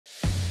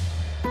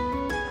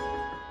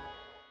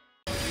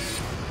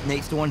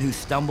Nate's the one who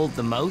stumbled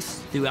the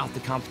most throughout the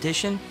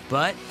competition,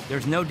 but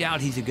there's no doubt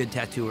he's a good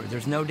tattooer.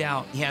 There's no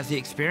doubt he has the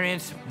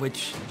experience,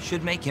 which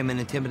should make him an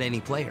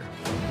intimidating player.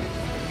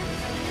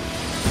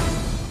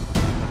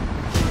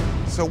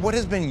 So what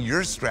has been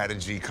your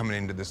strategy coming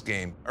into this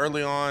game?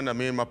 Early on, I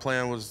mean, my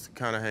plan was to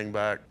kind of hang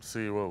back,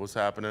 see what was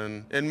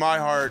happening. In my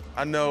heart,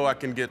 I know I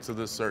can get to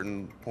this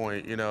certain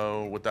point, you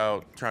know,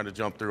 without trying to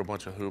jump through a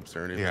bunch of hoops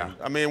or anything. Yeah.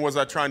 I mean, was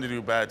I trying to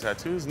do bad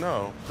tattoos?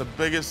 No. The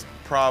biggest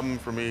problem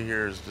for me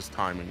here is just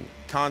timing.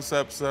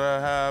 Concepts that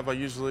I have, I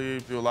usually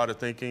do a lot of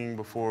thinking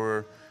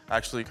before I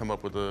actually come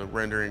up with a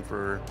rendering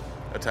for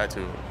a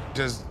tattoo.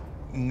 Does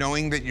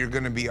knowing that you're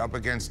going to be up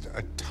against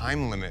a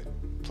time limit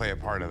play a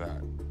part of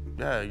that?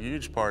 Yeah, a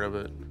huge part of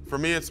it. For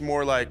me, it's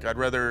more like I'd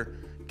rather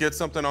get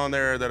something on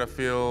there that I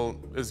feel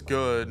is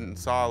good and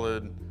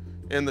solid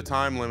in the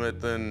time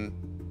limit than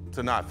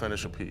to not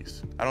finish a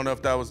piece. I don't know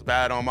if that was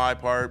bad on my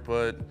part,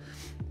 but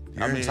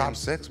You're in top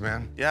 6,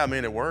 man. Yeah, I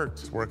mean, it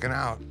worked. It's working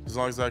out. As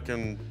long as I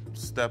can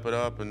step it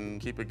up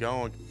and keep it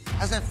going.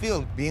 How's that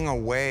feel, being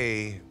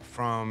away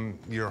from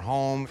your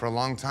home for a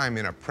long time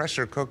in a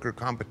pressure cooker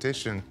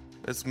competition?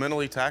 It's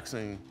mentally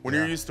taxing. When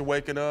Yeah. you're used to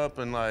waking up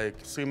and like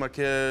see my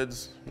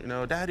kids, you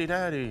know, daddy,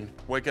 daddy.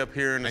 Wake up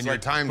here and it's your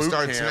like time boot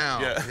starts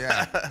camp. now.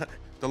 Yeah.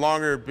 The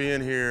longer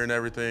being here and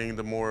everything,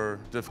 the more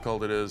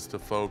difficult it is to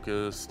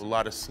focus. A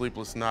lot of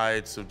sleepless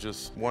nights of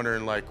just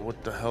wondering like,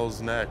 what the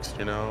hell's next,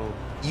 you know?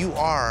 You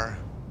are,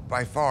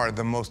 by far,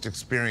 the most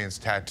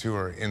experienced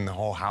tattooer in the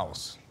whole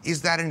house.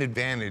 Is that an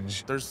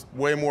advantage? There's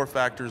way more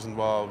factors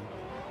involved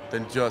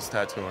than just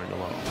tattooing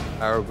alone.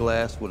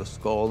 Hourglass with a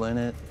skull in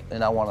it,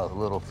 and I want a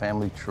little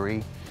family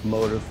tree.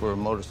 Motor for a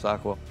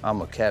motorcycle.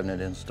 I'm a cabinet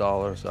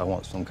installer, so I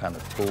want some kind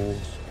of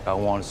tools. I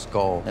want a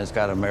skull, and it's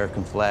got an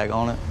American flag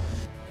on it.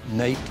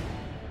 Nate.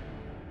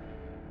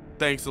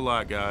 Thanks a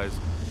lot, guys.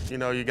 You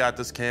know, you got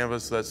this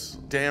canvas that's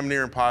damn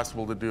near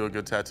impossible to do a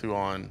good tattoo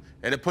on,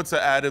 and it puts an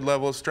added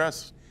level of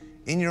stress.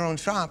 In your own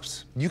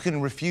shops, you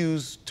can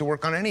refuse to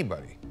work on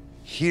anybody.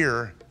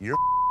 Here, you're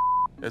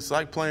It's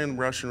like playing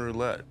Russian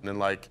roulette and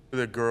like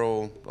the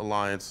girl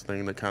alliance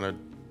thing that kind of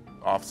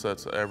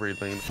offsets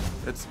everything.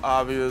 It's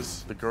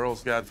obvious the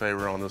girls got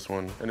favor on this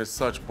one, and it's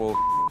such bull.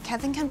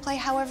 Kevin can play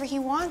however he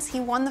wants. He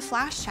won the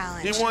Flash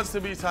Challenge. He wants to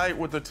be tight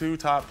with the 2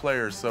 top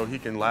players so he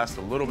can last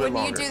a little bit Wouldn't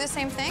longer. you do the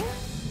same thing?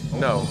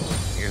 No.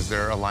 Is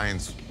their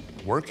alliance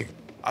working?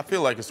 I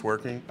feel like it's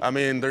working. I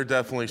mean, they're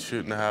definitely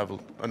shooting to have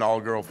an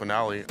all-girl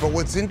finale. But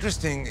what's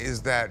interesting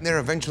is that they're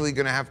eventually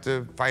going to have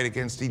to fight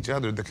against each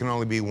other. There can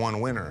only be one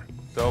winner.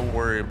 They'll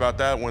worry about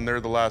that when they're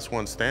the last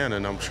one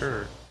standing, I'm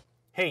sure.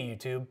 Hey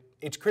YouTube,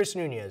 it's Chris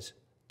Nunez.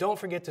 Don't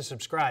forget to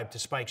subscribe to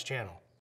Spike's channel.